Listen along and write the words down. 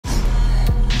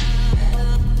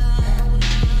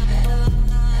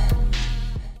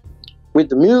with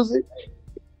the music,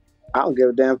 I don't give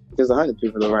a damn if there's 100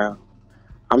 people around.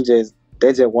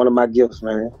 That's just one of my gifts,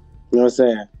 man. You know what I'm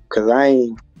saying?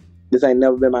 Cause this ain't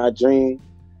never been my dream.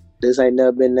 This ain't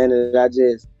never been nothing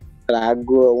that I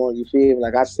grew up on. You feel me?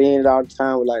 Like I seen it all the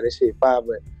time with like that shit fire,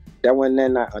 but that wasn't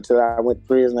nothing until I went to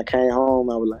prison. I came home.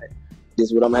 I was like, this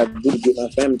is what I'm gonna have to do to get my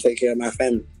family, take care of my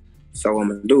family. So I'm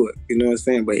gonna do it. You know what I'm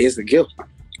saying? But it's a gift.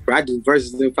 I do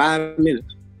verses in 5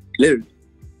 minutes, literally.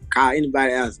 Call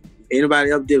anybody else.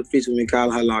 Anybody else did a feature with me,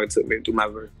 call how long it took me to do my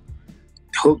verse.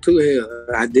 Hook to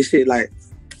hell. This shit like,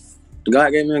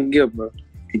 God gave me a gift, bro.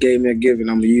 He gave me a gift, and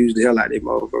I'm gonna use the hell out of that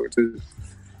motherfucker too.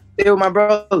 It was my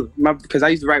brother, because I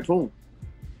used to write poems.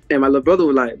 And my little brother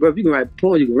was like, bro, if you can write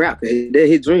poems, you can rap. That's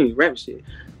his dream, rap shit.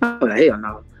 I was like, hell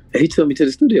no. And he took me to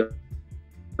the studio.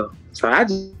 So I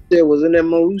just was in that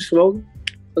mode, smoking.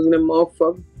 Was in that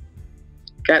motherfucker.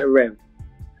 Got to rap.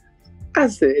 I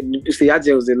said, see, I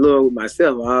just was in love with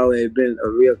myself. I always been a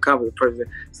real confident person.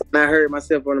 So when I heard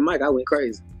myself on the mic, I went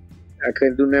crazy. I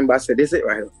couldn't do nothing, but I said, this it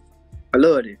right here. I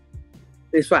loved it.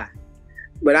 It's fine.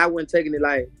 But I wasn't taking it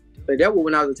like that was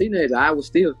when I was a teenager. I was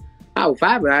 5,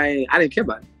 but I didn't care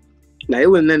about it. Like, it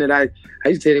wasn't nothing that I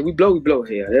used to tell you, we blow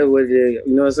here. That was it,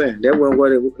 you know what I'm saying? That wasn't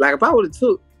what it was. Like, if I would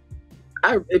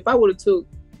have took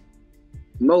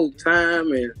more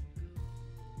time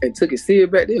and took it serious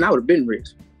back then, I would have been rich.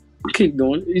 Keep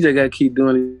doing it. You just gotta keep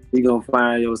doing it. You're gonna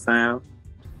find your sound.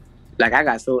 Like, I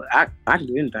can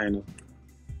do anything though.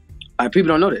 Like, people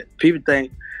don't know that. People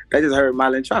think they just heard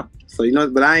Miley and Trap. So, you know,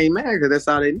 but I ain't mad because that's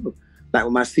all they know. Like,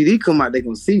 when my CD come out, they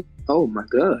gonna see, oh my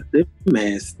God, this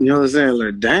man, you know what I'm saying?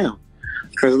 Like, damn.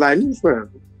 Cause like,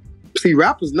 see,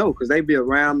 rappers know, cause they be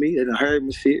around me, they done heard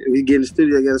me shit. We get in the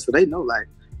studio together, so they know, like,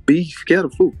 be scared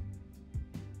of food.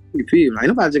 You feel me? Like,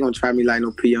 nobody just gonna try me like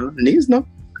no peon. Niggas know.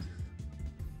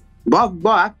 Boy,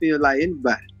 I feel like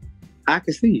anybody. I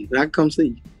can see you. I can come see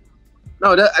you.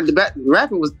 No,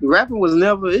 rapping was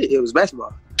never it. It was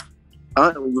basketball.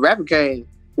 Rapping came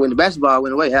when the basketball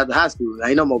went away after high school.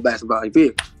 Ain't no more basketball. You feel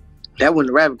me? That when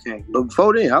the rapping came. But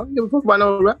before then, I don't give a fuck about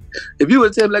no rap. If you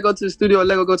would tell me, let's go to the studio or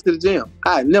let's go to the gym,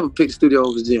 I'd never pick the studio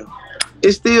over the gym.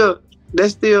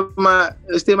 That's still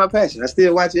my passion. I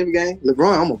still watch every game.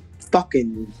 LeBron, I'm a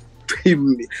fucking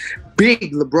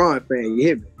big LeBron fan. You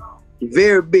hear me?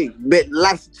 Very big. Bet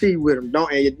lots of cheese with him.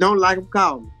 And you don't like him,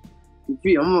 call me. You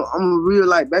feel? I'm a real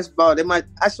like basketball.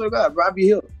 I swear to God, bro, I be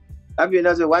here. I be in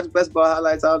there just watching basketball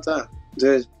highlights all the time.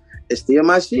 It's still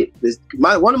my shit.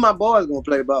 One of my boys gonna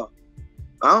play ball.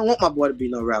 I don't want my boy to be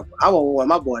no rapper. I want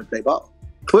my boy to play ball.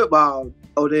 Football,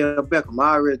 Odell Beckham.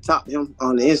 I already talked to him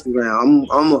on the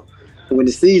Instagram. When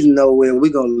the season over, we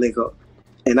gonna link up.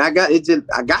 And I got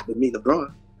to meet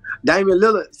LeBron. Damian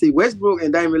Lillard, see, Westbrook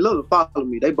and Damian Lillard follow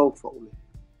me. They both follow me.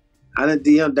 I done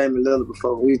DM Damian Lillard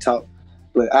before. We talked.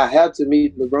 But I have to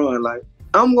meet LeBron. Like,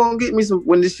 I'm going to get me some,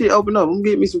 when this shit open up, I'm going to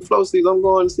get me some flow seats. I'm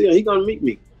going to see him. He going to meet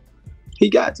me. He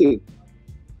got to.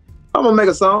 I'm going to make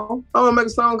a song. I'm going to make a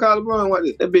song called LeBron. What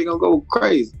this? That bitch going to go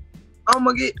crazy. I'm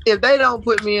going to get, if they don't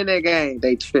put me in that game,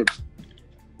 they tripping.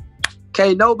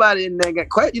 Can't nobody in that game.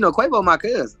 Quavo my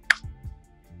cousin.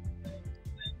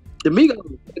 The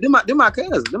Migos, they're my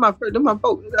cousins. They're my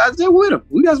folks. I was just with them.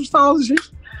 We got some songs and shit.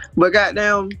 But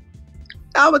goddamn,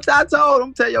 I told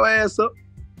them, tell your ass up.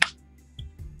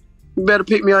 You better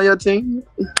pick me on your team.